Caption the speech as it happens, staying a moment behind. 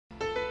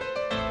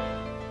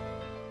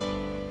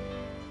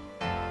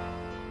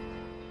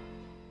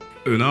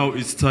Now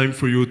it's time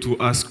for you to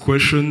ask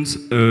questions.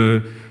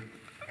 May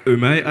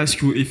I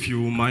ask you if you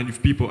mind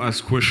if people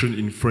ask questions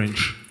in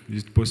French?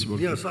 Is it possible?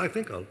 Yes, I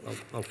think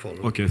I'll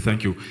follow. Okay,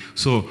 thank you.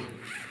 So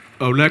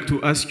I would like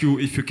to ask you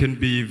if you can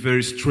be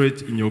very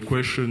straight in your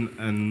question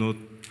and not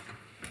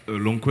a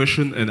long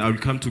question, and I will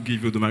come to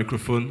give you the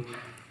microphone.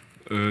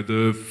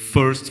 The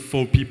first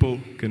 4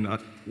 people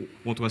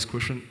want to ask a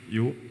question.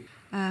 You?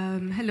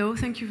 Hello,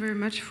 thank you very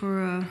much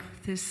for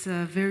this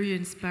very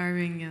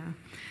inspiring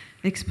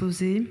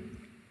exposé.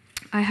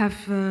 I have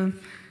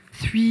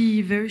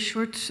 3 very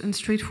short and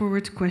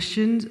straightforward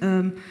questions.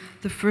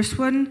 The first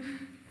one,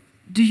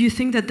 do you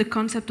think that the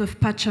concept of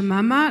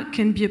Pachamama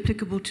can be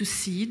applicable to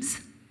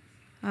seeds?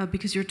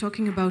 Because you're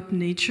talking about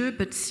nature,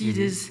 but seed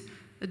is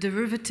a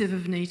derivative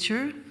of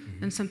nature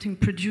and something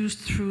produced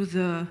through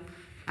the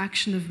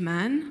action of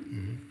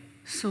man.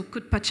 So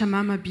could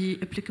Pachamama be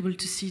applicable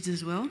to seeds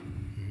as well?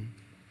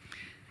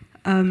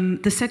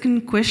 The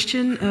second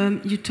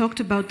question, you talked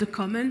about the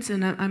commons,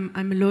 and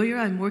I'm a lawyer,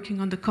 I'm working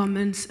on the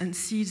commons and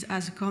seeds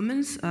as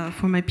commons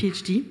for my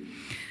PhD.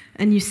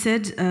 And you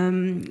said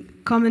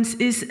commons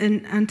is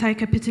an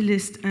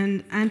anti-capitalist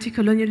and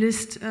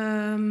anti-colonialist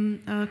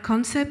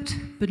concept,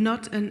 but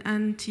not an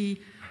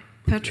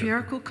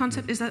anti-patriarchal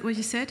concept. Is that what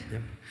you said?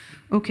 Yeah.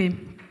 Okay.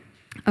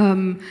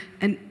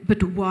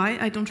 But why?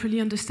 I don't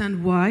really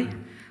understand why.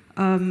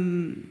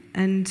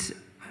 And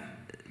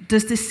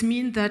does this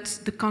mean that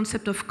the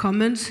concept of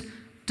commons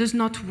does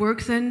not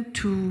work then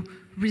to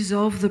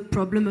resolve the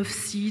problem of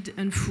seed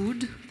and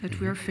food that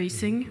we are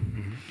facing?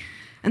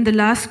 And the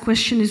last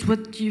question is,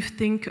 what do you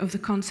think of the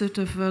concept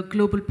of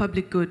global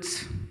public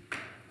goods?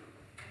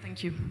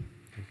 Thank you.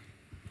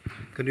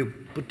 Can you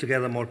put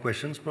together more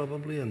questions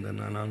probably and then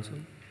an answer?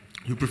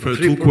 You prefer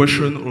 2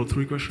 questions or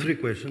 3 questions? 3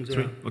 questions, yeah.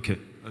 3? Okay,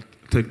 I'll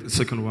take the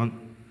second one.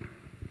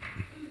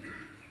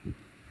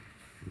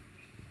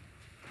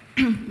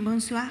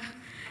 Bonsoir.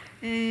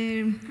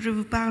 Je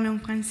vous parle en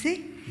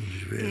français.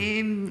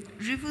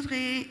 Je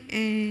voudrais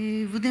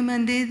vous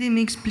demander de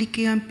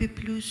m'expliquer un peu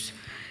plus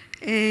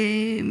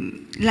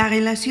la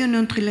relation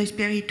entre la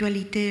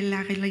spiritualité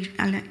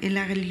et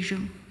la religion,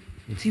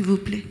 s'il vous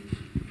plaît.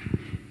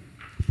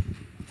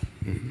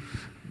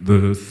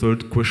 The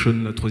third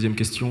question, la troisième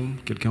question,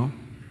 quelqu'un?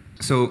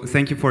 So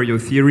thank you for your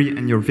theory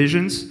and your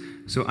visions.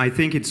 So I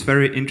think it's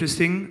very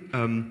interesting.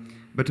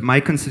 But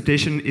my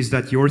constatation is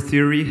that your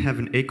theory have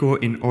an echo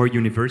in our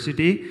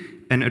university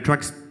and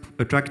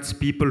attracts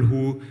people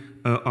who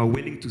are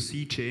willing to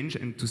see change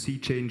and to see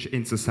change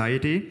in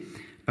society.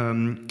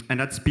 And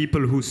that's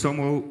people who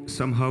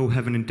somehow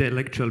have an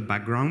intellectual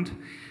background.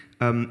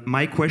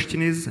 My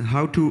question is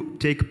how to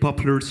take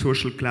popular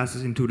social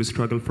classes into the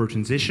struggle for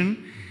transition,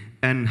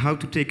 and how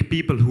to take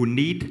people who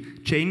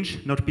need change,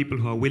 not people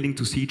who are willing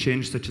to see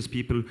change, such as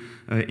people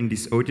in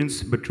this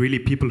audience, but really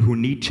people who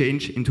need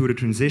change into the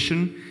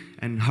transition,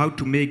 and how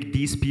to make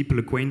these people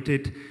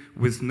acquainted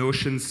with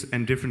notions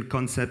and different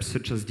concepts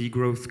such as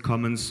degrowth,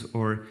 commons,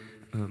 or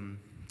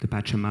the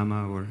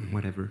Pachamama, or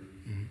whatever.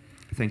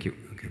 Thank you.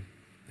 Okay,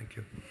 thank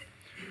you.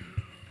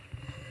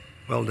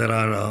 Well, there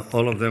are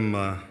all of them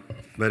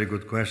very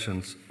good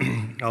questions.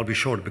 I'll be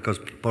short because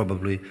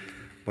probably,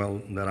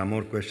 well, there are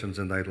more questions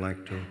and I'd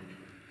like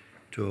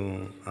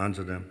to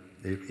answer them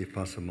if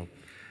possible.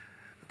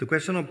 The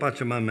question of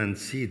Pachamama and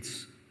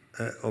seeds,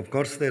 of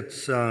course,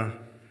 that's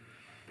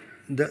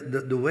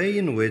the way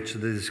in which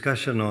the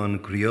discussion on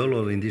Creole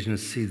or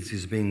indigenous seeds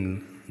is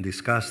being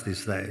discussed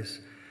these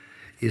days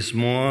is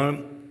more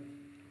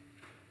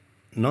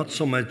not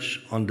so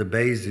much on the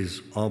basis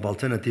of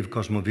alternative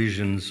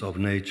cosmovisions of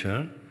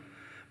nature,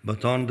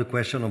 but on the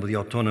question of the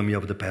autonomy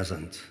of the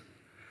peasant.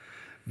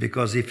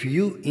 Because if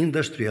you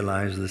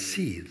industrialize the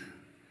seed,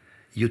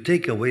 you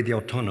take away the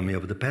autonomy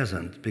of the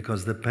peasant,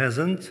 because the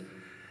peasant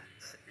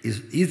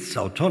its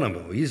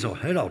autonomy, his or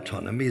her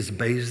autonomy, is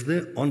based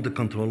on the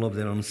control of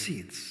their own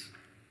seeds.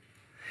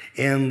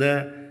 And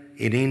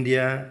in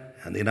India,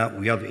 and in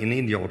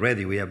India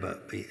already, we have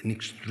an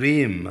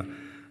extreme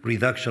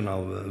reduction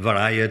of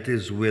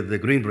varieties with the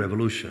Green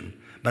Revolution.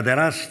 But there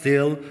are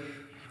still,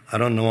 I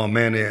don't know how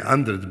many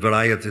hundred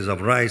varieties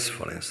of rice,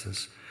 for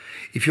instance.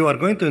 If you are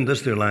going to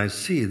industrialize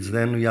seeds,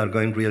 then we are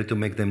going really to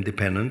make them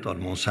dependent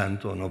on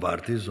Monsanto, or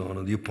Novartis,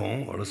 or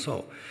DuPont, or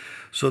so.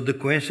 So the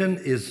question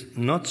is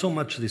not so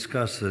much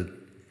discussed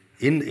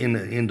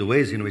in the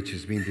ways in which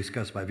it's been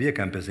discussed by Via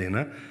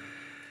Campesina,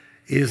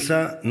 is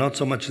not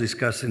so much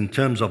discussed in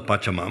terms of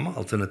Pachamama,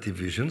 alternative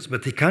visions,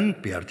 but it can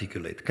be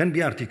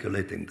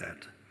articulating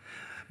that.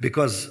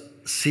 Because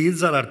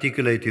seeds are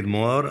articulated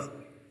more,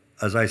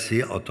 as I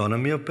see,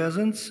 autonomy of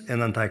peasants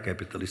and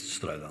anti-capitalist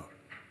struggle.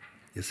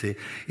 You see,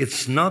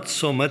 it's not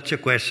so much a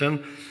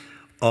question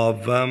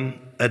of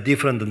a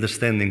different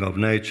understanding of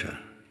nature.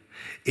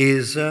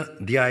 Is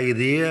the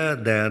idea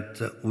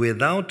that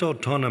without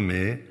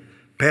autonomy,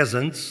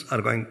 peasants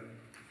are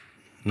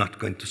not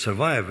going to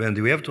survive. And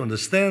we have to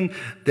understand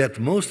that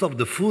most of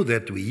the food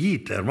that we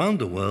eat around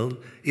the world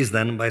is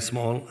done by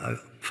small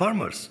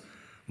farmers,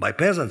 by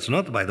peasants,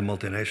 not by the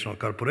multinational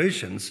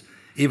corporations.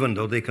 even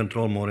though they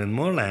control more and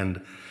more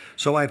land.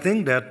 So I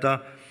think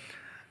that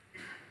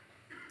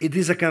it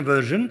is a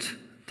convergent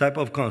type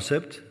of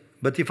concept,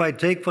 but if I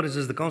take, for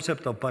instance, the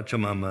concept of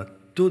Pachamama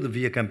to the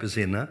Via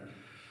Campesina,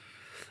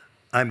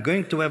 I'm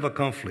going to have a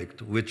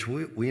conflict, which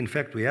we in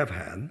fact we have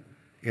had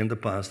in the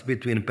past,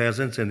 between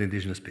peasants and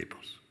indigenous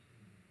peoples.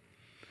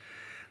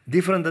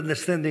 Different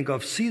understanding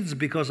of seeds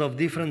because of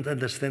different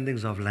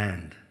understandings of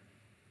land.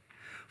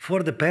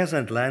 For the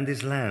peasant, land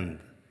is land,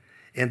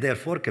 and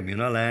therefore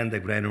communal land,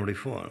 agrarian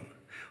reform.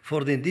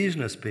 For the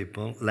indigenous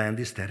people, land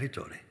is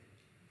territory,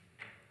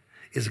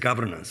 is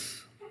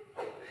governance,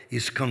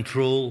 is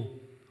control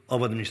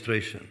of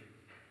administration,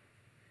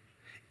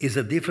 is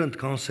a different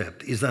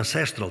concept, is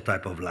ancestral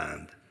type of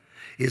land,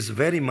 is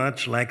very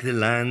much like the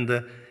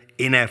land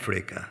in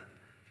Africa,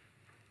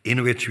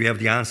 in which we have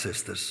the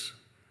ancestors.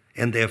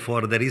 And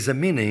therefore there is a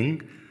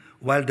meaning,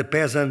 while the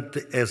peasant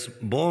is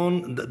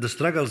born, the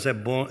struggles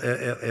have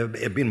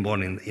been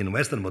born in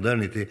Western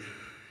modernity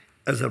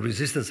as a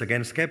resistance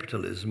against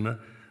capitalism,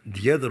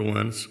 the other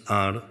ones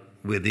are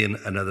within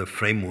another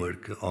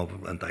framework of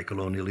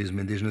anti-colonialism,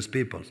 indigenous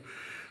peoples.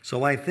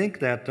 So I think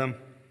that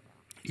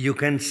you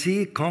can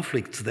see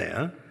conflicts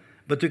there,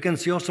 but you can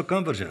see also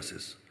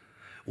convergences.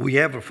 We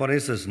have, for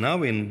instance,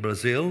 now in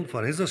Brazil,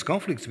 for instance,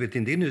 conflicts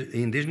between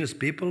indigenous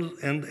people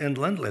and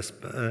landless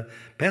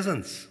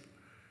peasants.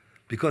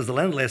 Because the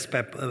landless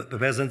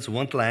peasants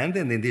want land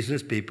and the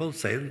indigenous people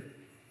say,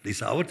 this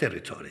is our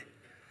territory.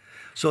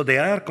 So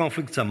there are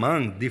conflicts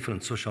among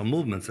different social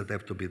movements that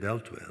have to be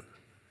dealt with.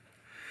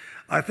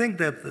 I think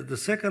that the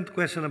second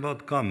question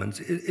about commons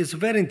is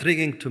very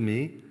intriguing to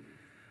me,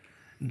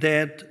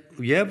 that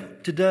we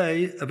have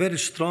today a very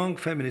strong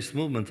feminist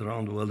movement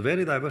around the world,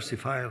 very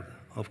diversified,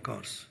 of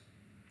course.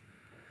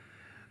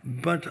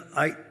 But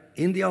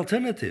in the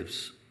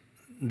alternatives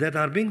that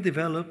are being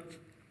developed,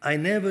 I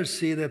never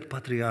see that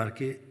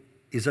patriarchy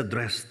is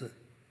addressed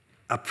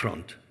up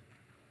front.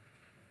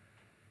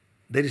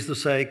 That is to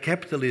say,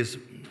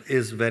 capitalism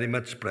is very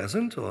much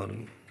present, or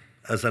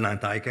as an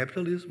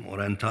anti-capitalism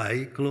or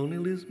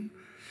anti-colonialism,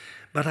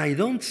 but I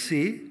don't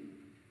see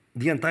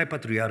the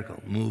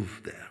anti-patriarchal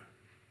move there.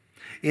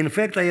 In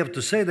fact, I have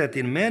to say that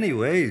in many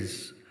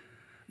ways,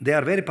 they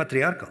are very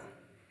patriarchal.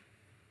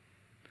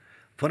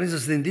 For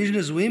instance, the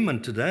indigenous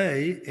women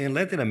today, in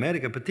Latin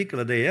America in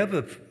particular, they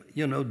have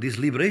this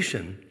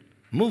liberation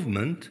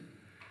movement,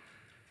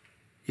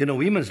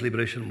 women's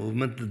liberation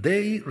movement.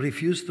 They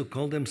refuse to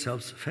call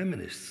themselves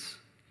feminists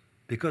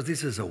because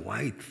this is a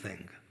white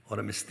thing or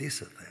a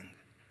mestiza thing.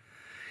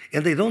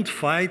 And they don't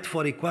fight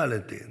for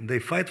equality. They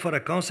fight for a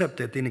concept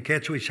that in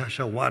Quechua is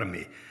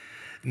Xaxawarmi,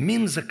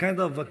 means a kind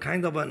of an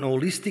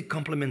holistic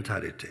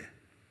complementarity.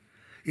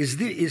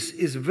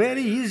 It's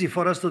very easy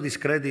for us to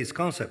discredit this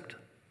concept,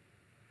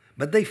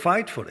 but they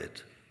fight for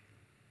it.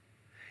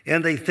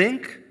 And they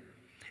think,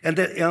 and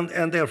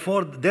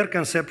therefore their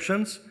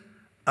conceptions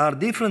are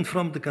different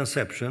from the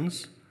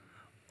conceptions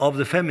of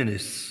the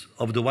feminists,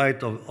 of the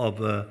white,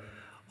 or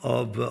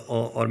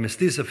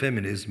mestiza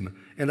feminism.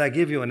 And I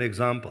give you an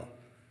example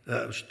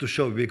to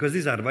show, because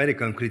these are very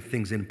concrete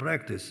things in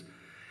practice,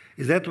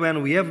 is that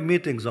when we have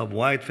meetings of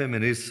white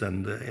feminists,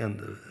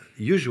 and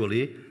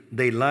usually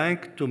they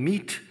like to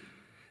meet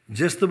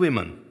just the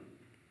women.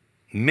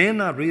 Men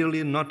are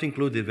really not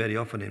included very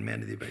often in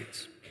many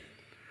debates.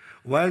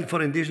 While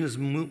for indigenous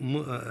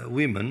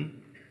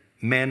women,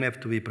 men have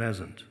to be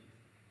present.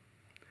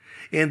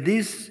 And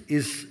this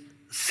is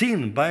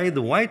seen by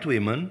the white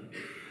women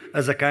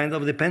as a kind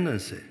of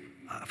dependency.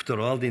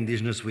 After all, the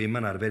indigenous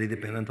women are very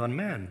dependent on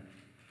men.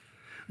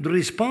 The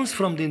response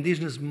from the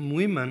indigenous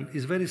women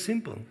is very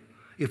simple.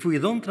 If we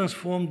don't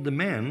transform the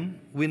men,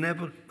 we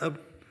never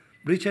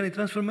reach any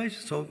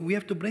transformation. So we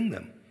have to bring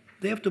them.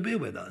 They have to be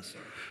with us.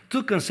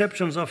 Two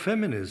conceptions of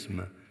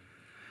feminism.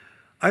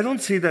 I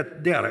don't see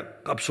that they are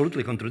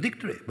absolutely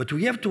contradictory, but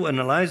we have to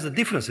analyze the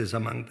differences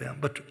among them.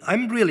 But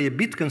I'm really a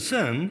bit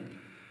concerned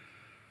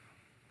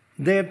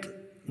that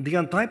the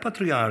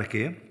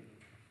anti-patriarchy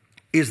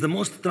is the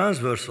most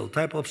transversal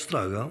type of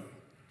struggle,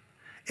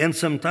 and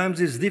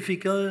sometimes it's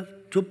difficult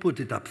to put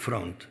it up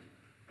front,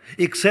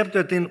 except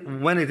that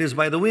when it is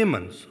by the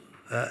women.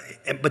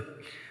 But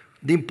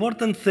the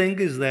important thing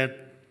is that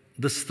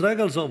the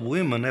struggles of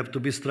women have to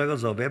be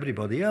struggles of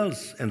everybody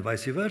else, and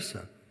vice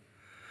versa.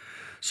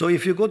 So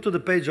if you go to the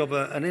page of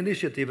an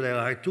initiative that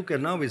I took,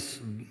 and now is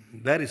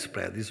very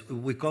spread,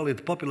 we call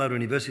it Popular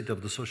University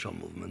of the Social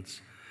Movements.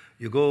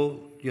 You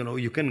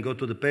can go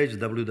to the page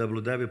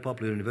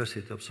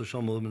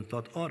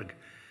www.popularuniversityofsocialmovements.org.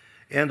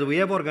 And we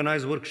have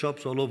organized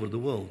workshops all over the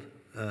world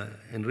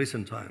in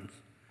recent times.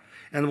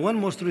 And one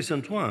most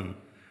recent one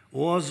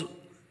was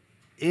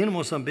in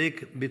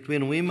Mozambique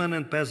between women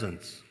and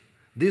peasants.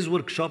 These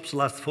workshops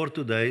last for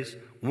 2 days.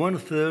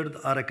 1/3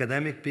 are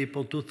academic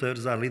people,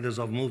 2/3 are leaders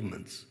of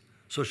movements,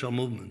 social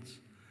movements.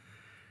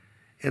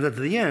 And at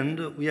the end,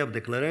 we have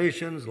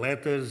declarations,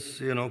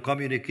 letters,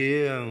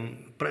 communique,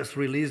 press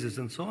releases,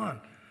 and so on.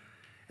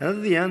 And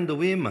at the end, the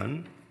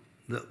women,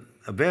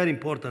 a very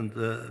important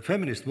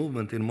feminist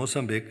movement in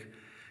Mozambique,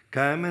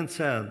 came and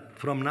said,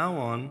 from now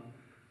on,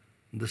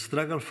 The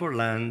struggle for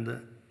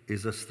land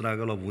is a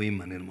struggle of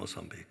women in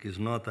Mozambique. It's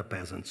not a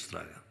peasant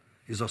struggle.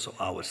 It's also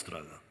our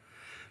struggle.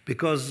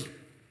 Because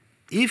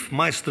if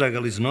my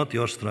struggle is not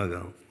your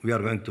struggle, we are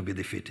going to be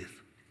defeated.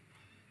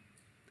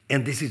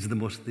 And this is the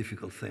most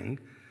difficult thing,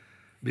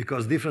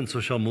 because different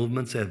social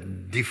movements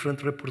have different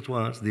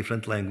repertoires,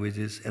 different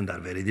languages, and are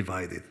very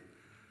divided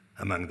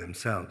among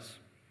themselves.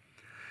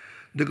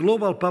 The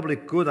global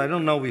public good, I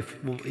don't know if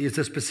it's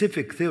a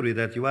specific theory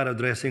that you are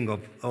addressing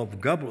of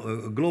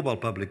global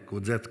public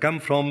goods that come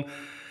from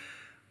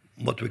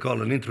what we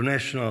call an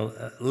international,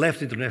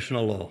 left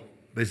international law.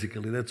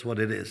 Basically, that's what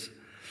it is.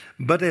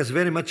 But it's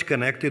very much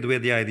connected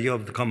with the idea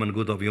of the common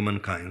good of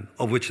humankind,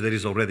 of which there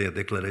is already a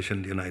declaration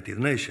in the United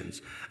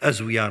Nations,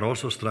 as we are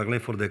also struggling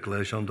for the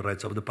Declaration on the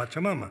Rights of the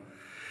Pachamama.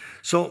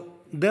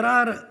 So there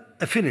are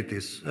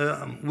affinities.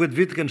 With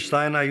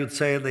Wittgenstein, I would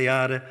say they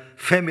are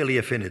family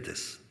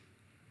affinities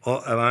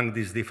among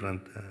these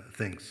different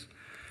things.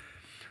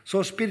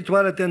 So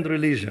spirituality and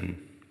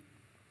religion.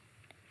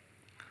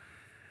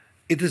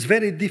 It is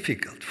very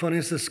difficult. For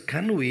instance,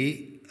 can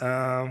we,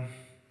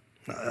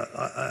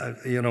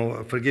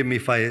 forgive me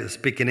if I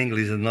speak in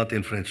English and not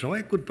in French. No,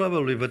 I could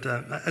probably, but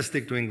I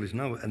stick to English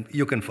now, and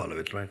you can follow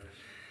it, right?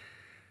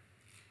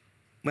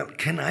 Well,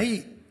 can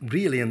I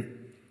really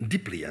and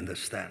deeply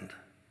understand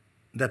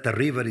that a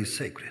river is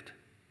sacred,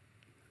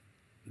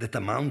 that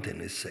a mountain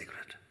is sacred?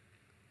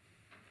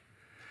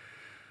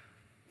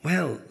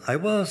 Well, I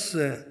was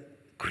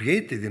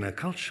created in a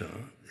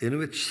culture in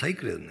which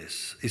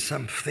sacredness is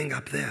something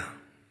up there.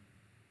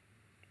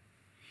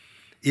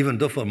 Even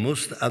though for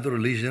most other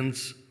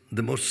religions,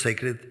 the most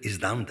sacred is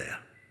down there.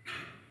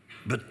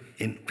 But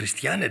in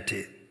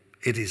Christianity,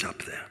 it is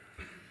up there.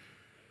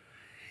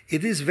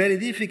 It is very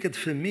difficult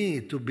for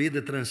me to be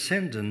the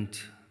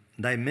transcendent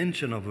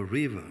dimension of a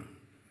river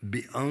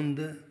beyond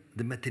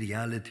the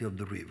materiality of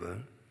the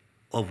river,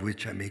 of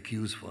which I make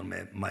use for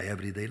my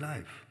everyday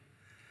life.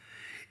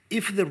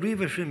 If the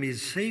river for me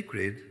is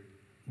sacred,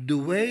 the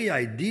way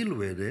I deal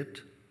with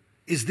it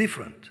is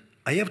different.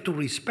 I have to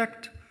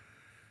respect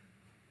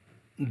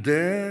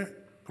the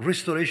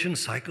restoration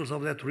cycles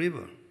of that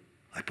river.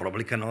 I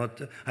probably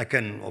cannot, I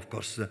can, of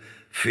course,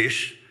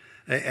 fish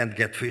and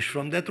get fish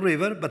from that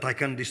river, but I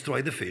can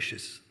destroy the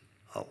fishes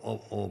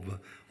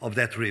of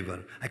that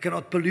river. I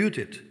cannot pollute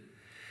it.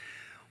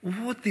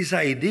 What this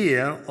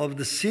idea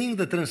of seeing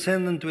the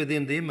transcendent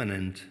within the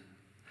immanent,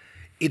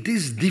 it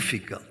is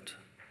difficult,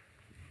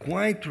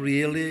 quite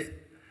really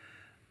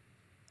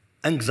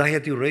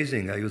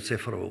anxiety-raising, I would say,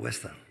 for a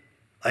Western.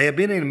 I have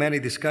been in many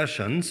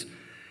discussions,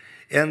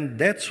 and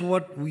that's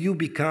what you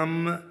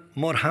become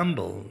more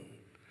humble,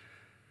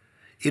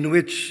 in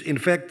which, in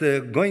fact,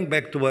 going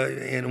back to,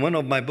 in one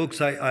of my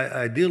books,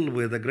 I deal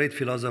with a great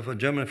philosopher,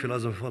 German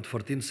philosopher of the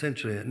 14th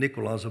century,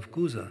 Nicolaus of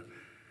Cusa,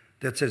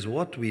 that says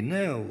what we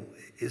know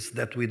is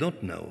that we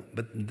don't know,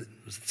 but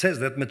says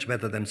that much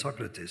better than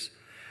Socrates.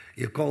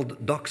 He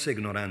called dox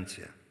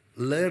ignorantia,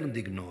 learned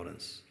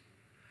ignorance.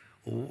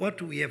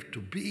 What we have to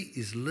be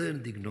is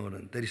learned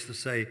ignorant. That is to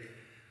say,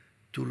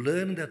 to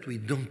learn that we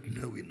don't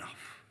know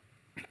enough,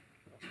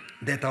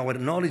 that our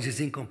knowledge is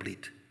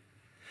incomplete.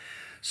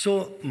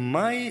 So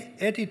my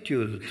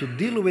attitude to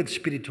deal with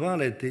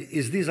spirituality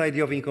is this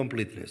idea of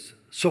incompleteness.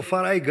 So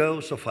far I go,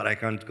 so far I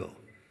can't go.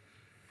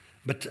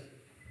 But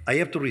I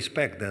have to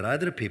respect that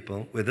other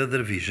people with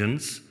other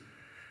visions,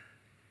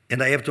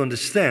 and I have to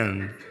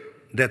understand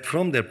that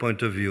from their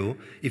point of view,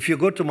 if you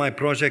go to my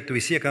project, we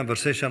see a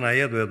conversation I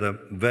had with a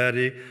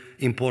very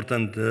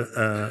important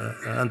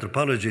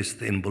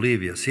anthropologist in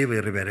Bolivia,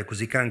 Silvia Rivera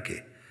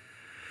Cusicanqui.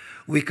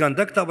 We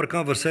conduct our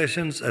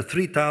conversations at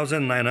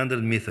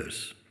 3,900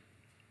 meters.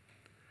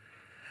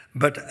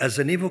 But as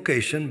an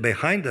evocation,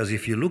 behind us,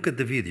 if you look at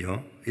the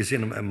video, is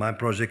in my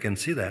project, and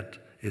see that,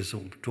 is a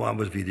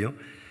 2-hour video,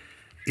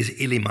 is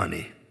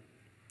Illimani.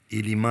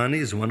 Illimani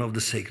is one of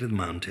the sacred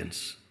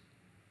mountains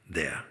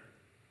there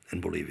in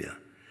Bolivia.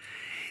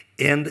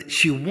 And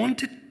she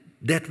wanted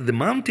that the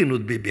mountain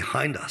would be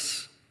behind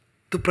us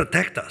to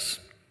protect us.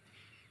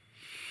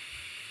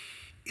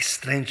 It's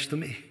strange to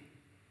me.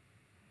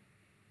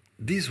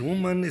 This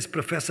woman is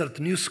professor at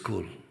New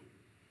School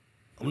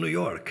of New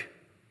York.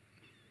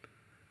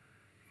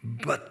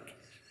 But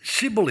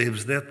she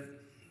believes that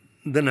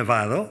the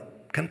Nevado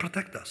can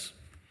protect us.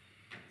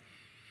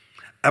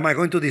 Am I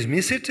going to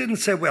dismiss it and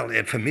say, well,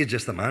 for me, it's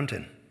just a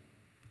mountain?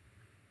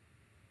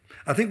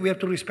 I think we have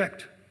to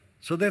respect.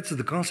 So that's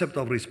the concept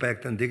of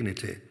respect and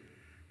dignity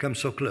comes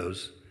so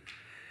close.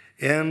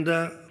 And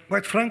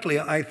quite frankly,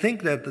 I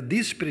think that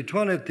this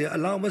spirituality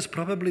allows us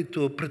probably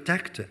to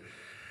protect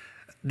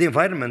the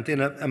environment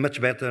in a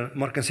much better,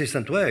 more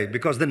consistent way.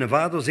 Because the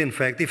Nevados, in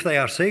fact, if they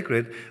are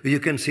sacred, you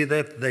can see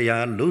that they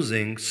are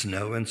losing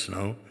snow and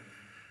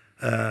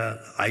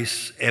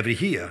ice every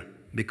year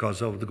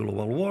because of the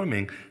global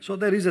warming. So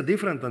there is a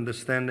different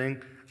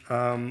understanding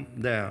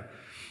there.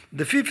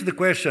 The fifth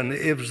question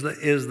is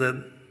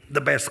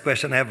the best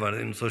question ever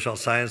in social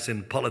science,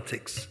 in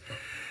politics.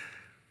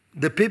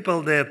 The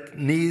people that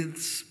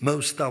needs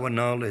most our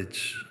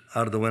knowledge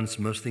are the ones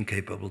most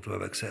incapable to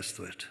have access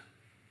to it.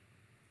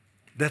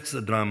 That's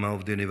the drama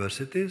of the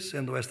universities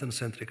and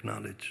Western-centric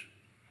knowledge.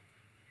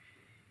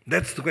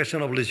 That's the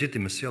question of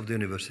legitimacy of the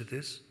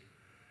universities,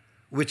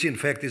 which in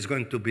fact is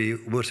going to be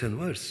worse and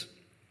worse,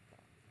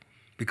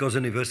 because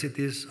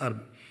universities are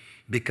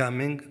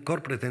becoming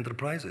corporate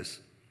enterprises.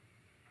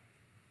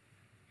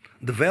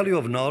 The value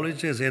of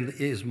knowledge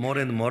is more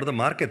and more the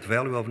market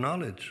value of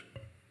knowledge.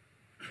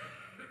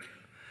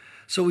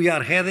 So we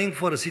are heading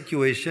for a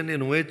situation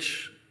in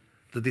which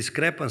the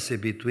discrepancy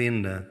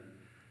between the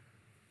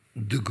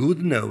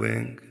good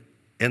knowing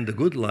and the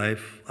good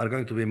life are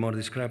going to be more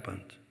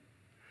discrepant.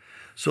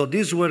 So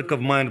this work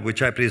of mine,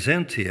 which I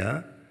present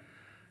here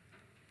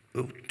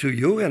to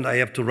you, and I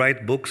have to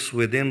write books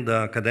within the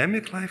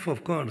academic life,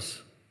 of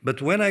course.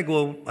 But when I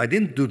go, I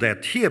didn't do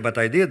that here, but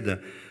I did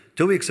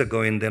 2 weeks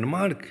ago in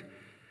Denmark,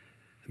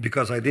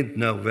 because I didn't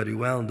know very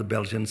well the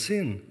Belgian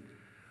scene.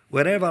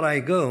 Wherever I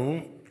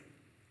go,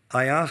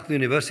 I ask the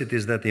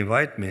universities that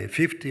invite me,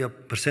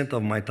 50%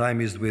 of my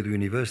time is with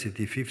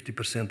university,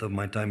 50% of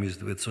my time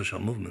is with social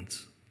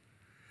movements.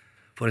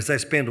 For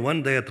instance, I spent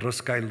 1 day at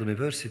Roskilde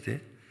University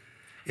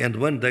and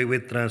 1 day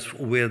with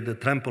the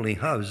Trampoline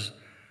House,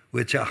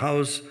 which is a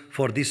house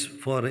for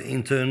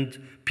interned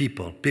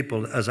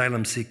people,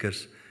 asylum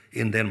seekers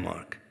in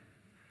Denmark.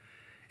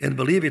 And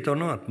believe it or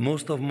not,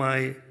 most of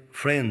my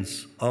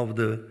friends of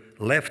the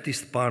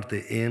leftist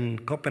party in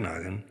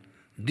Copenhagen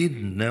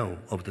didn't know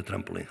of the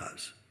Trampoline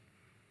House,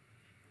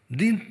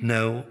 didn't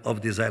know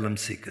of the asylum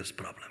seekers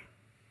problem.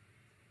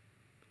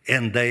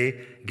 And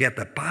they get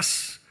a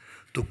pass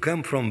to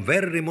come from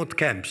very remote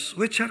camps,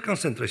 which are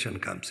concentration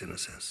camps in a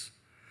sense.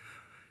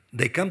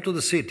 They come to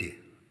the city.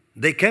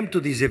 They came to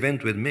this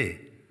event with me,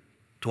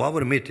 to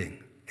our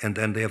meeting, and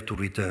then they have to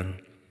return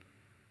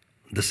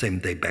the same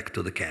day back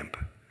to the camp.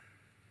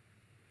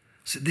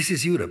 So this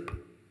is Europe,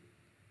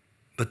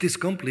 but it's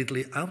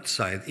completely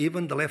outside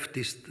even the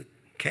leftist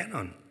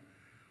canon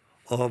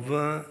of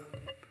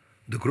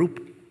the group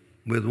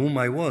with whom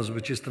I was,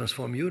 which is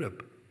Transform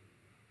Europe.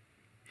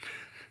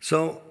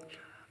 So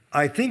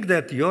I think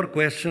that your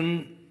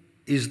question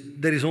is,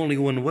 there is only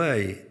one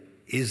way,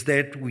 is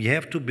that we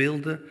have to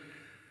build,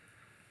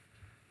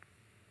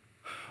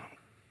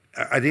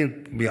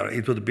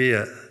 it would be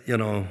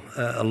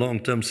a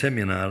long-term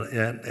seminar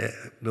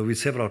with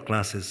several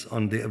classes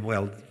on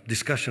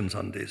discussions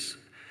on this,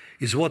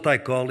 is what I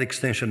call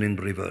extension in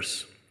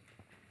reverse.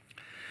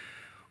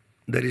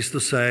 That is to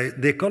say,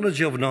 the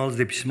ecology of knowledge,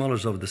 the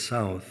epistemology of the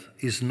South,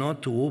 is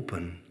not to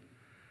open,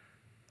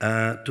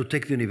 to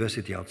take the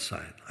university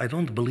outside. I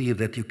don't believe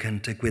that you can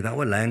take with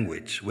our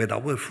language, with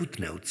our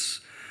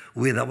footnotes,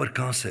 with our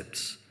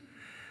concepts.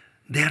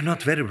 They are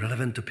not very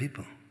relevant to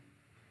people.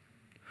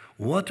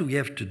 What we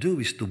have to do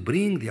is to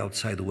bring the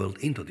outside world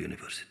into the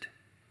university.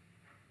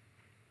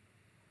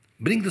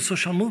 Bring the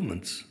social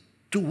movements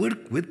to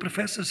work with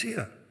professors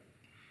here,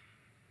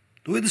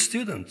 with the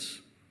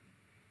students.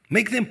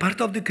 Make them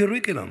part of the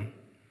curriculum,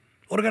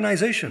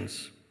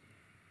 organizations.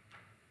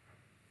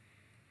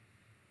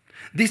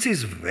 This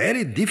is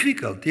very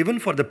difficult, even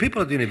for the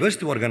people at the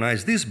university to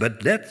organize this,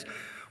 but that's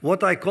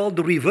what I call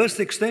the reverse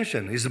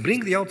extension, is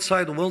bring the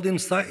outside world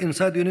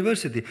inside the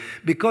university,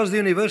 because the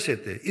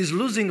university is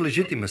losing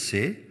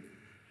legitimacy,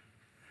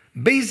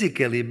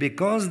 basically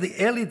because the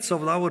elites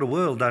of our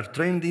world are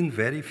trained in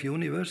very few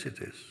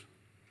universities.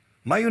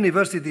 My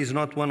university is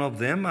not one of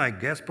them. I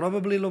guess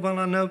probably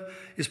Louvain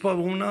is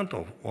probably not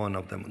one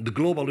of them, the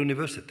global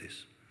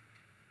universities.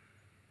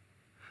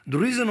 The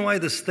reason why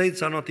the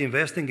states are not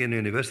investing in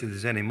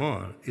universities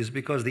anymore is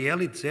because the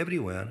elites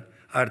everywhere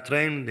are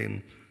trained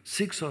in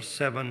 6 or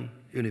 7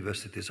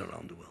 universities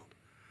around the world.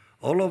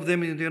 All of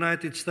them in the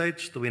United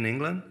States, 2 in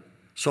England.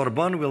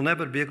 Sorbonne will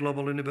never be a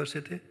global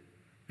university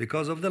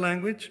because of the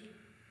language.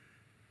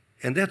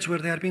 And that's where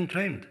they are being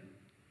trained.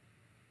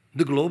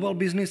 The global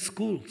business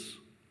schools.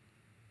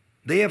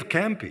 They have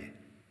campi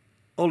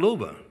all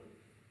over.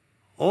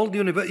 All the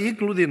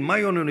including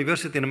my own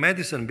university in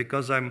Madison,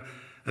 because I'm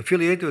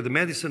affiliated with the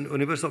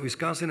University of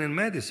Wisconsin in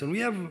Madison. We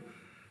have,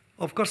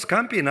 of course,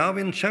 campi now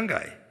in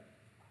Shanghai.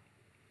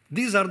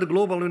 These are the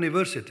global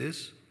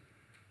universities,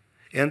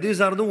 and these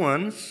are the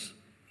ones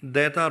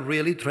that are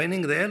really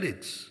training the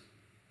elites.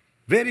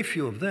 Very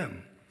few of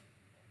them.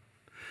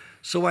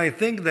 So I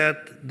think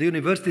that the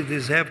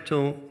universities have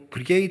to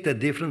create a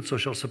different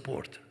social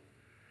support.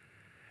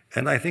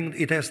 And I think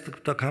it has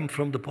to come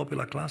from the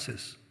popular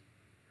classes.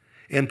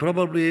 And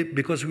probably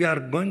because we are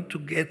going to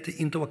get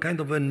into a kind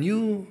of a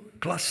new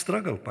class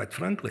struggle, quite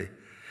frankly,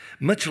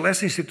 much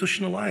less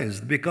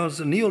institutionalized,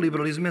 because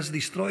neoliberalism has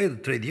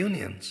destroyed trade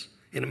unions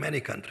in many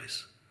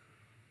countries.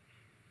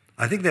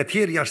 I think that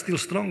here you are still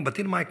strong, but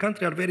in my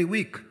country are very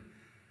weak.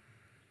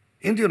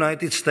 In the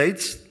United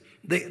States,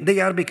 they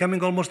are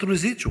becoming almost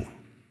residual.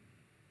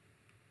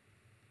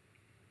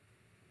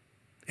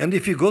 And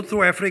if you go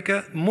through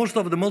Africa, most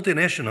of the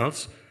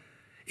multinationals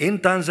in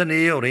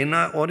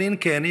Tanzania or in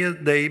Kenya,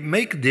 they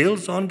make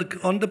deals on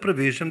the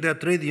provision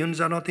that trade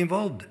unions are not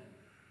involved.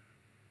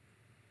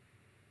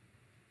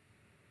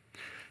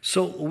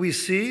 So we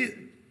see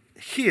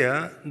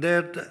here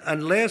that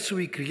unless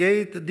we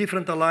create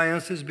different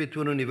alliances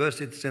between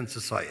universities and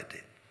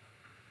society,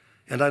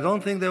 and I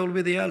don't think there will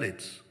be the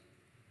elites,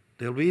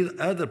 there will be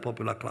other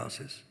popular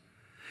classes.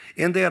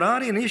 And there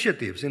are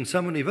initiatives in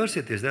some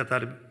universities that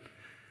are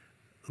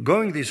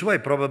going this way,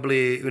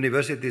 probably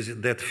universities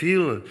that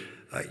feel,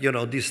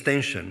 this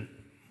tension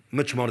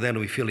much more than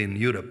we feel in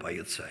Europe, I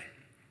would say.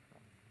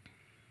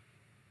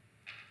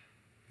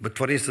 But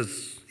for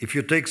instance, if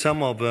you take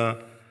some of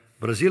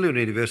Brazilian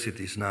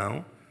universities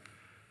now,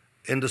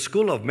 in the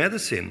School of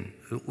Medicine,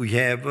 we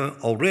have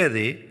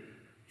already,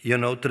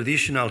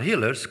 traditional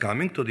healers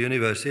coming to the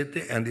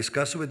university and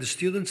discuss with the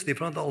students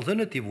different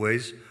alternative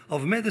ways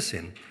of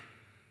medicine.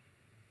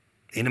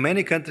 In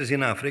many countries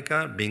in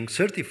Africa, being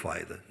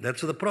certified.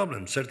 That's the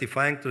problem.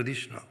 Certifying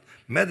traditional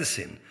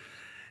medicine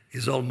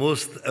is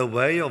almost a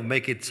way of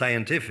making it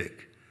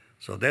scientific.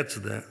 So that's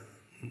the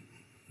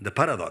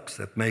paradox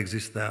that may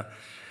exist there.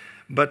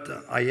 But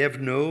I have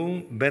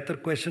no better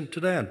question to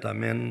that. I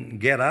mean,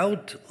 get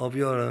out of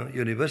your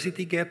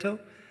university ghetto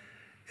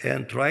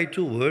and try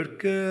to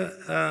work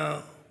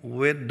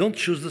don't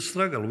choose the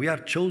struggle. We are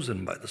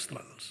chosen by the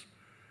struggles.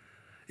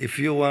 If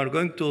you are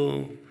going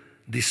to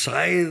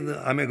decide,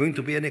 am I going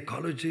to be an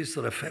ecologist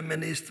or a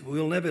feminist, we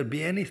will never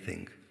be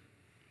anything.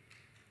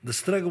 The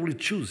struggle will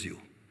choose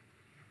you.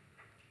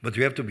 But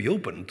you have to be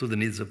open to the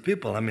needs of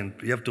people. I mean,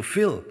 you have to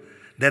feel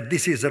that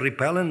this is a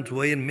repellent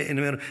way,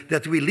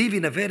 that we live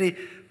in a very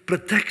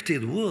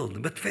protected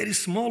world, but very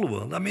small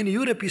world. I mean,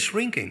 Europe is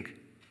shrinking.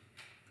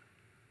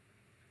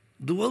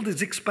 The world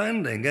is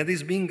expanding and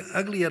is being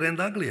uglier and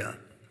uglier.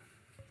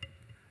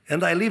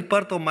 And I live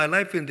part of my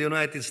life in the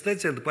United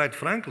States, and quite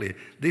frankly,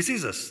 this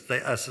is a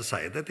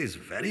society that is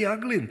very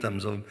ugly in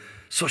terms of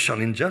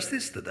social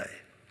injustice today.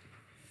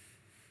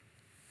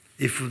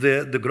 If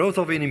the growth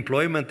of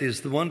unemployment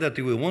is the one that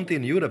we want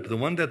in Europe, the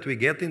one that we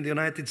get in the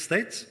United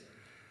States,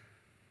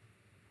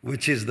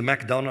 which is the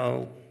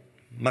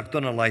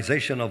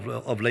McDonaldization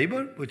of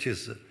labor, which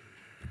is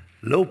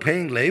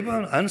low-paying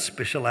labor,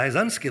 unspecialized,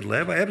 unskilled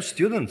labor. I have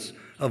students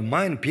of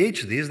mine,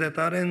 PhDs, that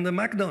are in the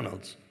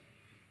McDonald's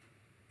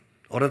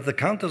or at the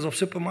counters of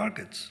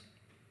supermarkets,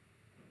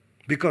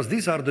 because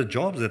these are the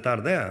jobs that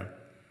are there.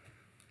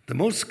 The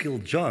most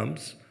skilled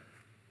jobs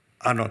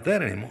are not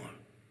there anymore,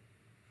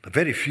 but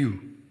very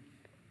few.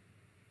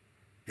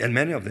 And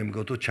many of them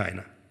go to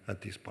China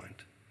at this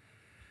point.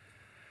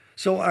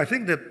 So I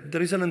think that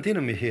there is an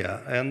antinomy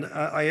here, and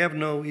I have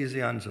no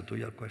easy answer to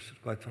your question,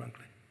 quite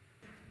frankly.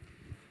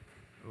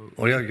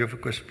 Oh, yeah, you have a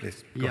question,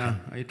 please. Go ahead.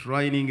 I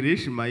try in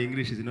English. My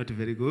English is not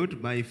very good.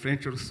 My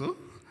French also,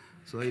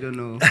 so I don't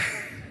know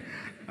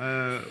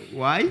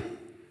why.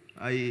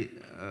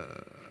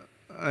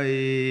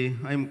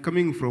 I'm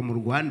coming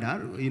from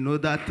Rwanda. You know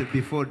that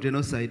before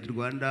genocide,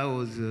 Rwanda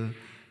was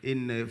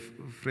in a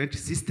French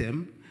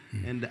system,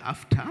 and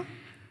after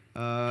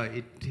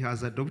it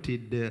has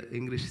adopted the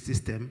English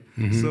system.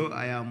 So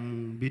I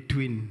am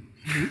between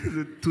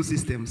the two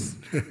systems.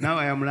 Now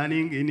I am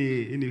learning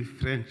in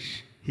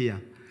French here.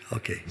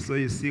 Okay. So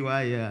you see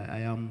why I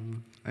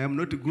am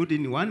not good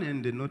in one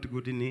and not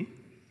good in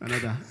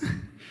another.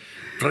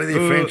 Try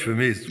the French for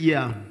me.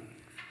 Yeah.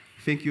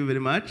 Thank you very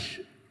much.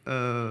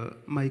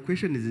 My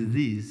question is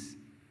this.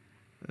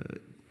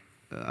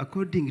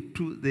 According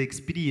to the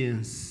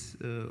experience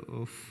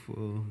of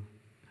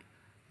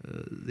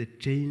the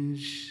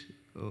change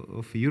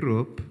of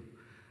Europe,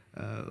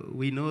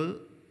 we know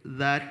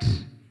that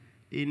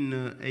in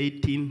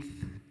 18th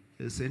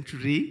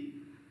century,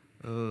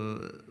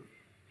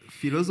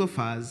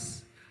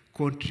 philosophers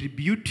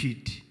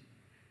contributed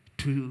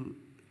to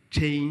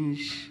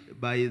change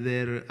by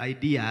their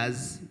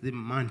ideas the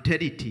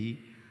mentality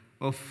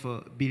of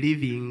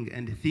believing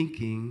and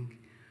thinking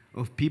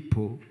of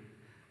people.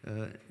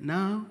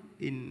 Now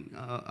in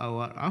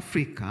our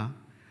Africa,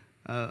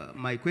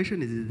 my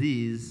question is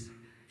this: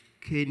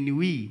 can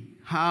we,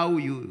 how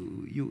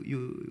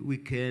we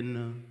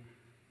can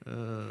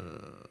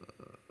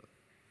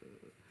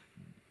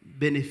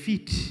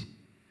benefit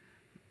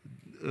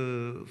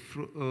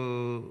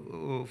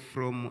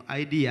from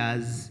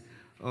ideas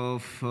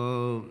of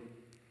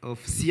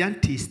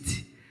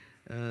scientists?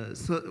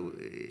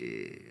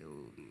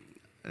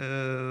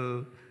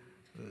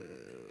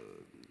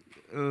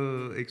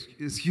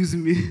 Excuse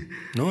me.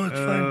 No, it's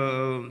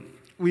fine.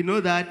 We know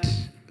that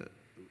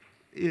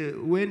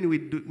when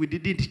we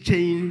didn't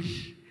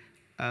change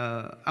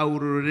our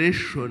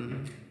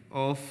relation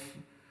of,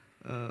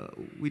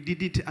 we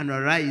didn't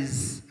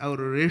analyze our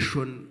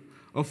relation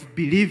of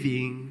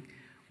believing,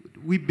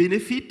 we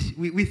benefit.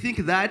 We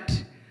think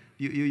that,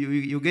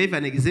 you gave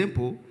an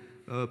example,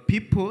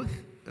 people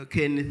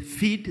can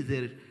feed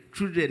their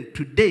children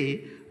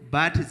today,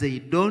 but they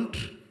don't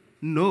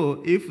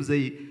know if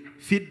they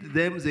feed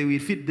them, they will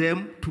feed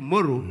them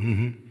tomorrow.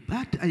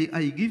 But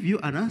I give you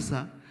an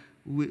answer.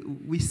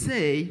 We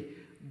say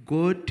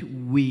God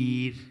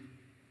will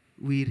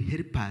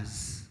help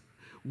us,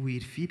 will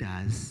feed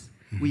us.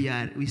 We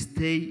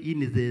stay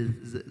in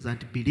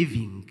that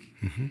believing.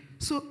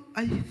 So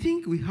I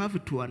think we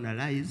have to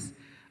analyze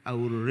our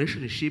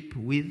relationship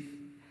with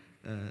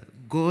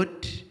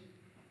God,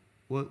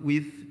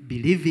 with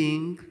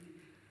believing.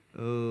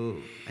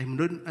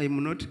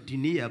 I'm not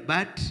denier,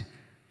 but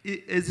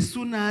as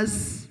soon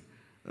as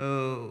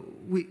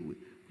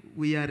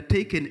we are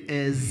taken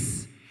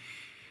as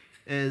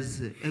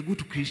a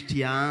good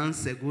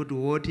Christians, a good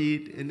what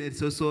it, and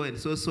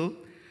so.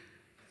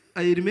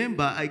 I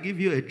remember I give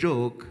you a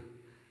joke.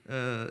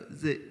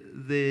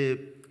 The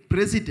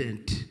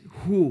president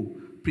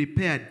who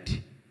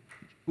prepared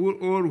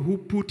or who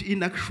put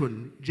in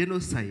action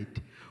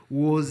genocide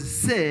was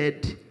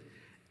said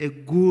a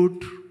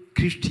good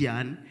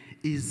Christian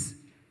is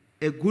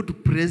a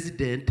good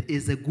president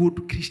is a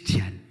good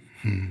Christian.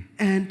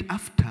 And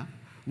after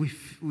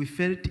we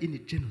felt in a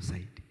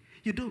genocide.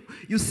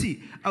 You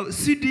see, our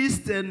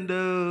Suddists and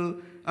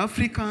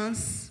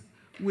Africans,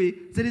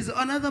 there is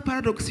another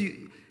paradox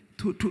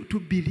to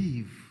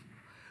believe.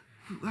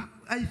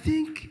 I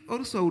think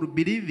also our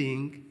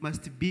believing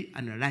must be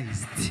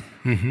analyzed.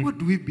 What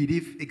do we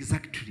believe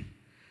exactly?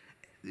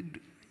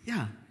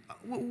 Yeah,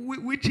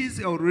 which is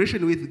our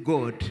relation with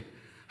God?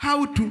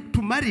 How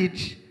to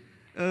manage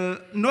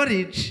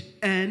knowledge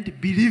and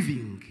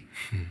believing?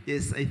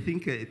 Yes, I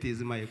think it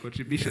is my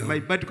contribution, my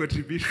bad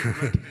contribution.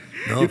 But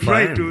no,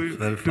 fine.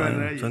 Very fine.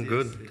 Analyze, Sounds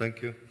good.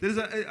 Thank you. There is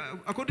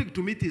according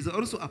to me, it is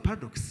also a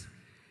paradox.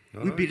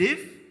 We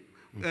believe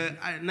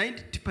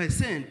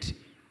 90%,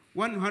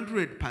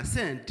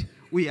 100%,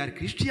 we are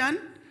Christian,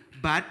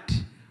 but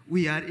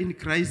we are in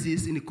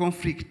crisis, in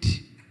conflict.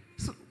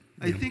 So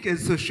I think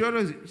as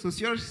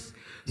sociologists,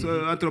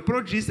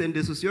 anthropologists and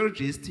the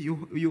sociologists,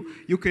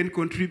 you can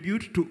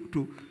contribute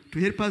to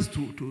help us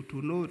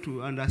to know,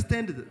 to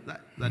understand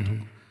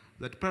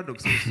that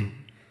paradox also.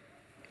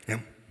 Yeah,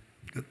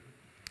 good.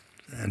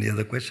 Any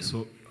other questions?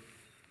 So,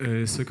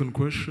 second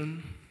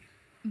question.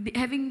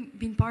 Having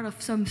been part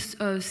of some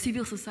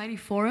civil society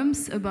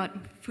forums about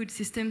food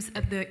systems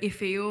at the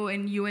FAO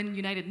and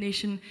United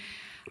Nations,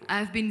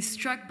 I've been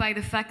struck by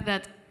the fact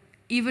that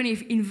even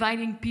if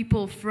inviting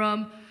people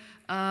from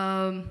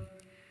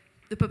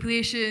the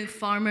population,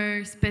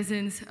 farmers,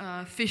 peasants,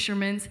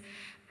 fishermen,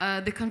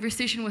 the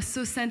conversation was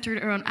so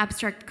centered around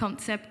abstract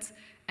concepts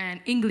and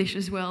English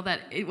as well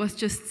that it was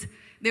just,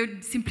 they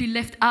were simply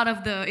left out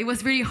of it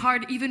was very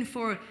hard even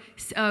for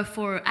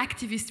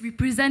activists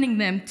representing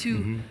them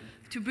to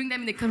bring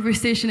them in the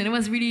conversation. And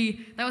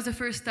that was the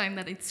first time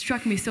that it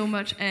struck me so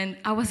much. And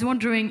I was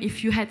wondering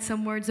if you had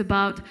some words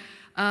about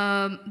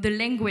the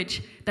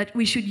language that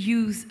we should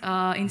use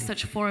in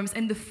such forums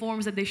and the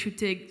forms that they should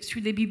take.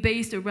 Should they be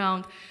based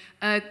around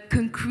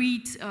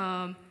concrete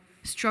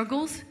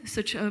struggles,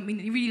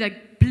 really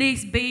like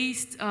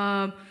place-based,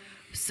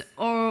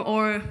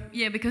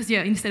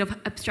 instead of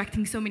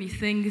abstracting so many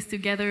things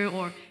together,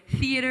 or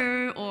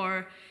theater,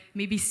 or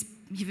maybe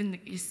even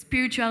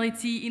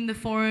spirituality in the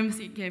forums.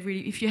 Yeah,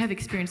 really, if you have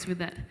experience with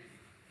that.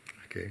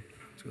 Okay,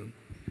 so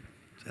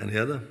any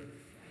other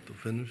to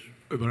finish?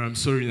 But I'm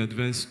sorry in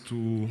advance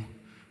to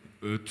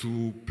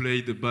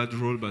play the bad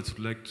role, but I'd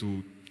like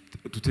to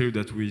tell you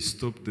that we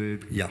stopped the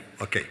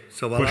okay.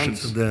 So I'll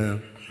answer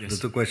the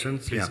two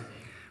questions. Please. Yeah,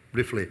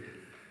 briefly.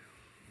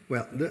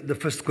 Well, the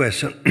first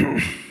question,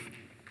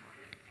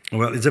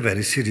 well, it's a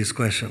very serious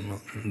question.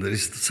 That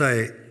is to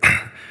say,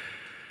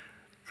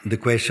 the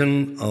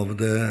question of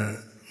the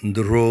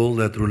role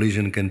that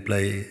religion can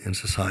play in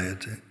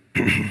society,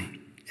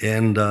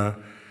 and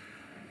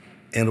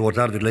what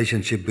are the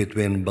relationship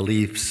between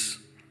beliefs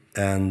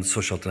and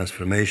social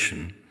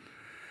transformation.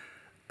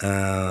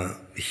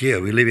 Here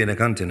we live in a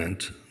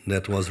continent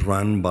that was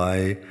run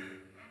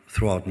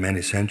throughout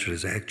many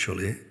centuries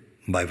actually,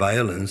 by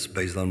violence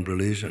based on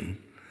religion.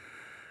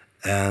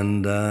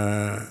 And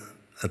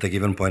at a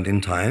given point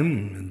in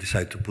time,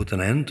 decide to put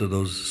an end to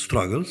those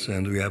struggles,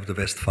 and we have the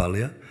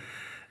Westphalia,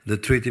 the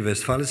Treaty of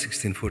Westphalia,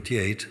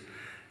 1648,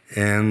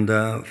 and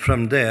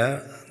from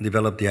there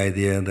developed the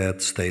idea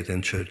that state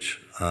and church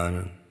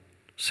are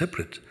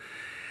separate.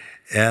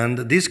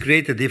 And this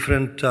created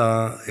different,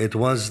 it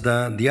was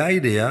the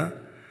idea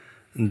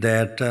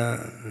that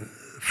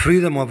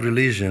freedom of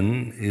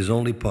religion is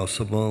only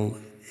possible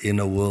in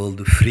a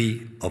world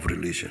free of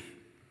religion.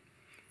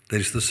 That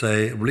is to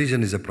say,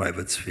 religion is a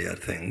private sphere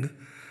thing,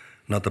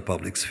 not a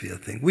public sphere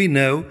thing. We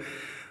know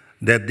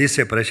that this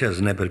separation has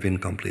never been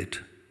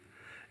complete.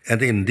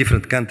 And in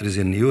different countries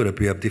in Europe,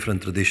 we have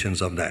different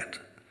traditions of that.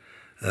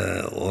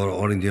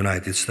 Or in the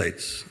United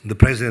States. The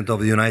President of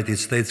the United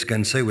States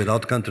can say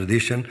without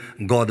contradiction,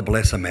 God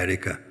bless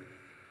America.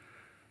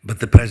 But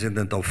the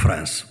President of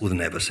France would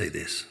never say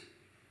this.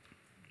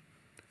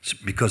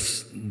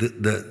 Because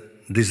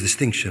this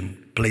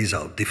distinction plays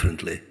out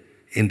differently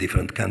in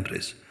different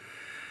countries.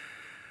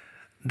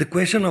 The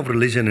question of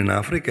religion in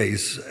Africa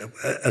is,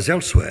 as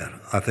elsewhere,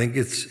 I think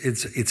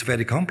it's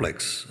very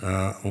complex.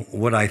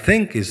 What I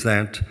think is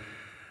that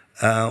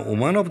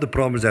one of the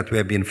problems that we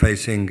have been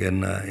facing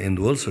in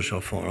the World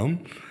Social Forum,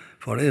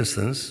 for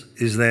instance,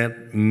 is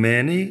that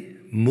many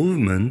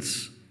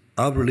movements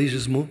are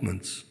religious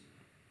movements.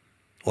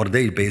 or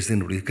they based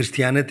in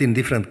Christianity in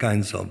different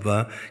kinds of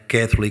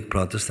Catholic,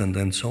 Protestant,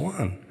 and so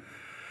on.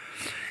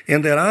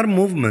 And there are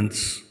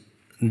movements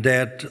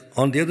that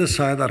on the other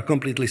side are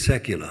completely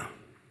secular.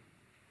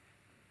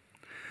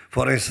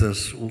 For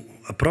instance,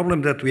 a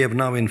problem that we have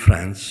now in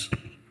France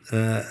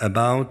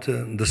about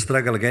the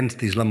struggle against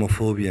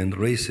Islamophobia and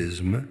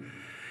racism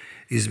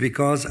is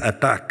because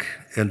ATTAC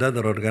and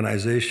other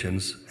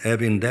organizations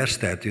have in their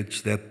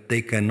statutes that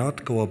they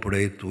cannot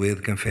cooperate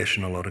with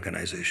confessional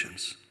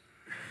organizations.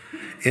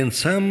 And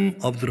some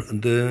of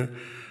the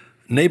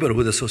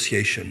neighborhood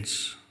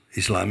associations,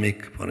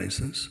 Islamic, for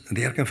instance,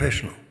 they are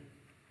confessional.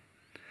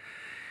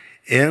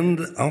 And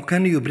how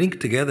can you bring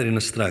together in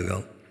a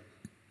struggle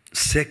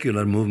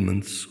secular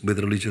movements with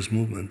religious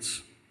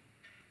movements?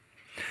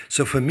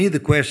 So for me, the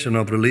question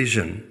of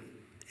religion,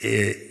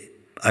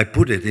 I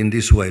put it in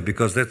this way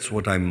because that's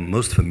what I'm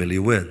most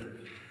familiar with.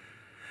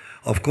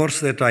 Of course,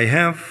 that I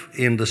have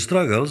in the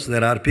struggles,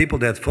 there are people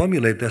that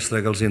formulate their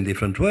struggles in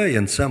different way,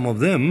 and some of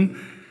them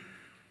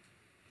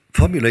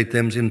formulate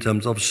them in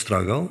terms of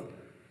struggle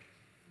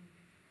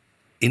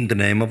in the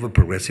name of a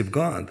progressive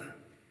God.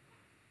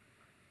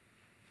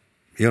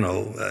 You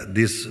know,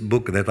 this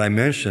book that I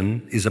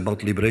mentioned is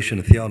about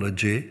liberation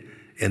theology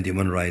and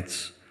human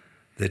rights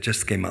that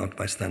just came out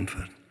by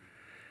Stanford.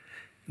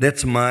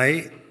 That's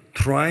my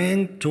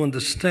trying to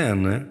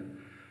understand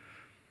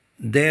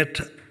that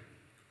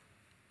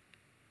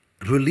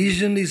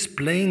religion is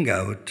playing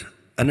out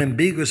an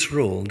ambiguous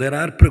role. There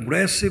are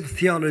progressive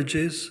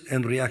theologies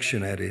and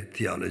reactionary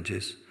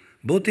theologies,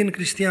 both in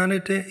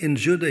Christianity, in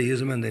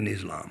Judaism, and in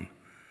Islam.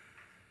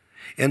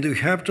 And we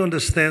have to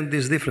understand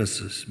these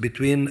differences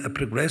between a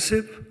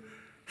progressive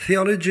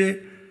theology,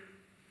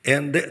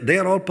 and they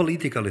are all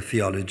political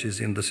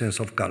theologies in the sense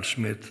of Carl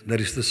Schmitt. That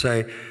is to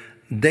say,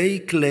 they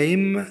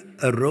claim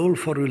a role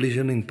for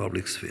religion in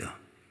public sphere.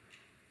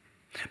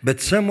 But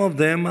some of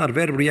them are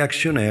very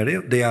reactionary.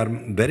 They are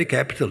very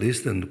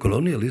capitalist and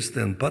colonialist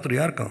and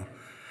patriarchal.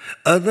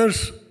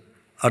 Others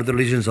are the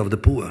religions of the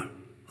poor,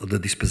 of the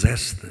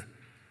dispossessed,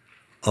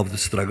 of the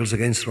struggles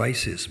against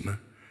racism.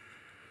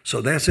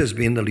 So that has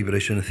been the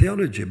liberation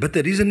theology. But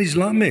there is an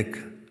Islamic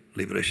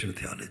liberation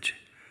theology,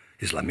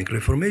 Islamic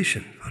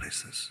Reformation, for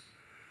instance,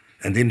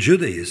 and in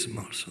Judaism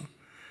also.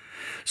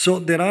 So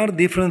there are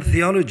different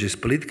theologies,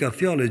 political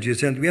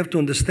theologies, and we have to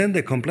understand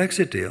the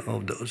complexity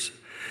of those.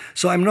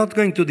 So I'm not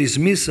going to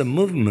dismiss a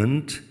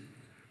movement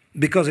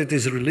because it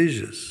is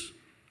religious.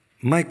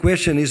 My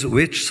question is,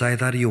 which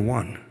side are you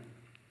on?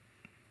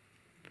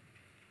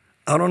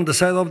 Are on the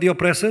side of the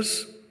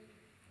oppressors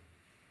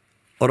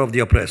or of the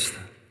oppressed?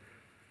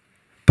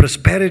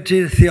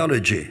 Prosperity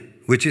theology,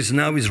 which is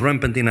now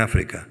rampant in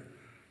Africa,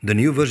 the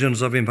new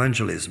versions of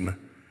evangelism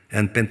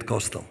and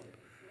Pentecostal.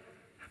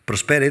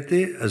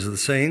 Prosperity is the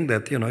saying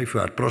that, you know, if you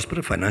are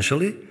prosperous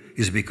financially,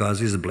 is because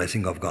it's the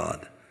blessing of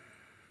God.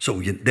 So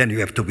then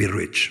you have to be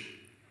rich.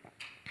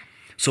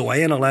 So I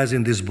analyze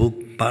in this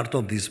book part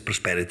of this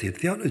prosperity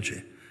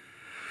theology.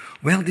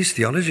 Well, this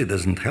theology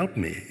doesn't help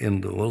me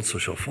in the World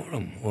Social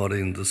Forum or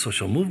in the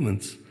social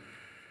movements.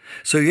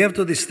 So you have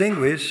to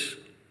distinguish.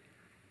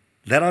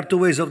 There are two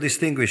ways of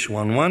distinguishing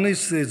one. One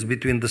is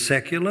between the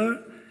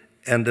secular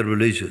and the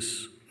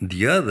religious.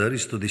 The other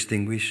is to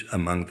distinguish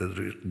among the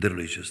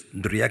religious,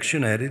 the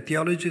reactionary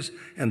theologies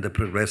and the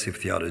progressive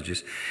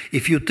theologies.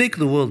 If you take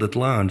the world at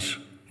large,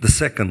 the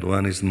second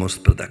one is the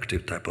most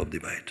productive type of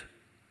debate.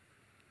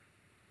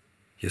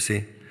 You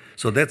see?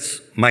 So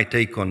that's my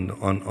take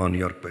on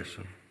your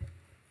question.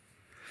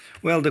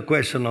 Well, the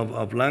question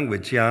of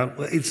language, yeah,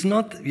 it's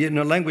not, you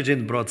know, language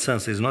in broad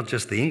sense is not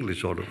just the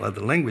English or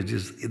other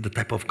languages, the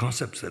type of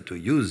concepts that we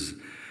use,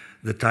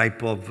 the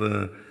type of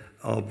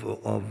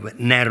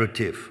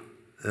narrative,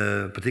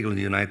 particularly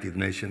the United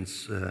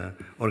Nations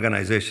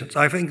organizations.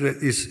 I think that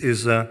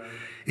is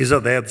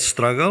a dead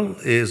struggle,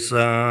 is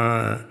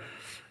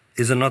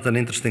not an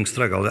interesting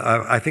struggle.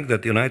 I think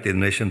that the United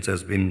Nations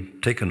has been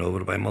taken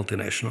over by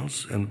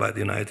multinationals and by the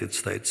United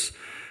States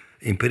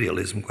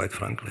imperialism, quite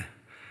frankly.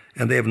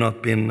 And they have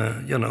not been,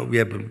 you know,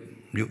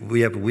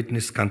 we have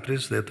witnessed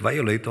countries that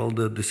violate all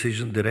the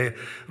decisions, the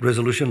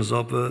resolutions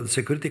of the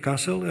Security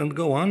Council and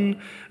go on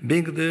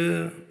being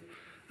the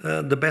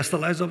best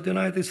allies of the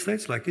United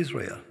States, like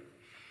Israel.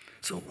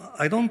 So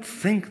I don't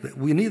think that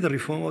we need a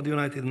reform of the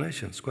United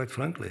Nations, quite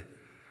frankly.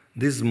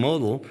 This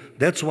model,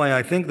 that's why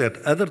I think that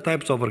other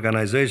types of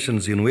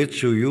organizations in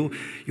which you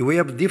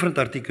have different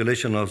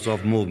articulations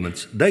of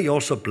movements, they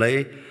also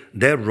play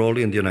their role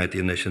in the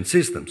United Nations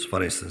systems.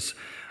 For instance,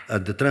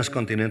 the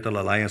Transcontinental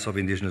Alliance of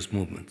Indigenous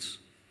Movements.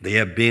 They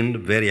have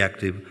been very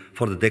active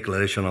for the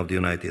declaration of the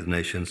United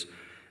Nations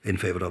in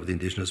favor of the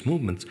indigenous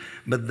movements.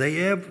 But they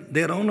have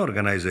their own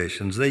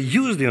organizations. They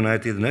use the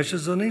United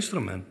Nations as an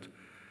instrument.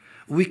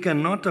 We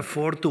cannot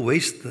afford to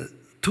waste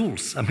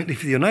tools. I mean,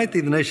 if the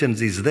United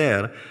Nations is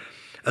there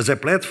as a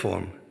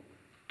platform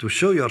to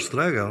show your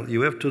struggle,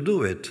 you have to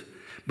do it.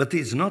 But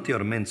it's not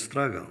your main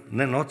struggle,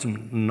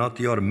 not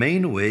your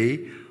main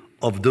way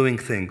of doing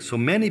things. So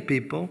many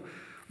people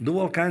do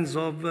all kinds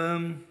of,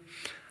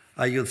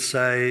 I would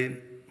say,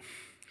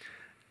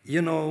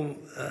 you know,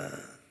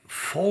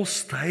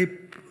 false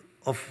type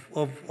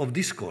of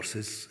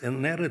discourses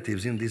and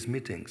narratives in these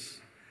meetings.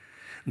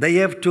 They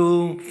have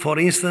to, for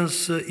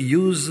instance,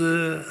 use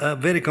a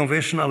very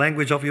conventional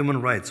language of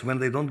human rights when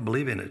they don't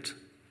believe in it,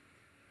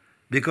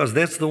 because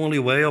that's the only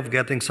way of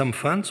getting some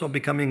funds or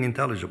becoming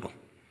intelligible.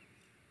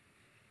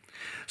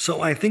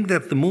 So I think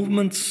that the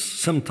movements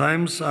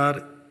sometimes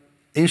are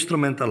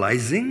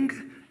instrumentalizing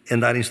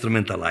and are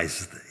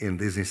instrumentalized in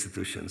these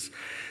institutions.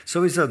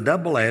 So it's a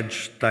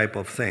double-edged type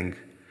of thing.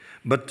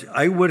 But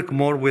I work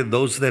more with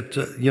those that,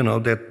 you know,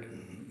 that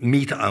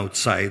meet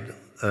outside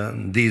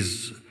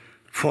these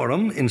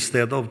forum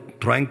instead of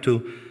trying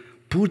to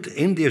put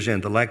in the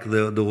agenda, like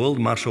the World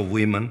March of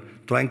Women,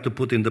 trying to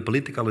put in the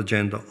political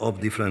agenda of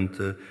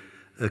different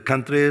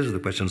countries, the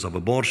questions of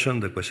abortion,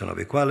 the question of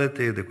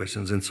equality, the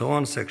questions and so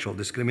on, sexual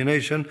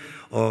discrimination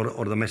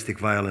or domestic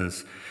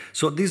violence.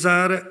 So these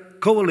are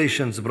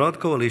coalitions, broad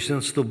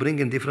coalitions, to bring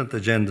in different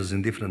agendas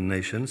in different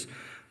nations,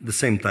 the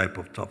same type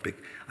of topic.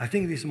 I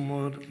think this is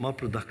more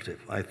productive,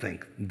 I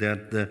think,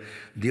 that the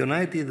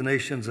United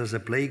Nations as a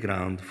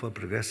playground for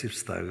progressive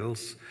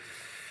struggles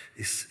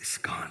is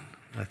gone,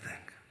 I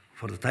think,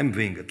 for the time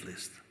being at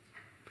least.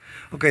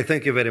 Okay,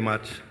 thank you very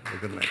much.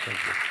 Good night, thank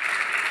you.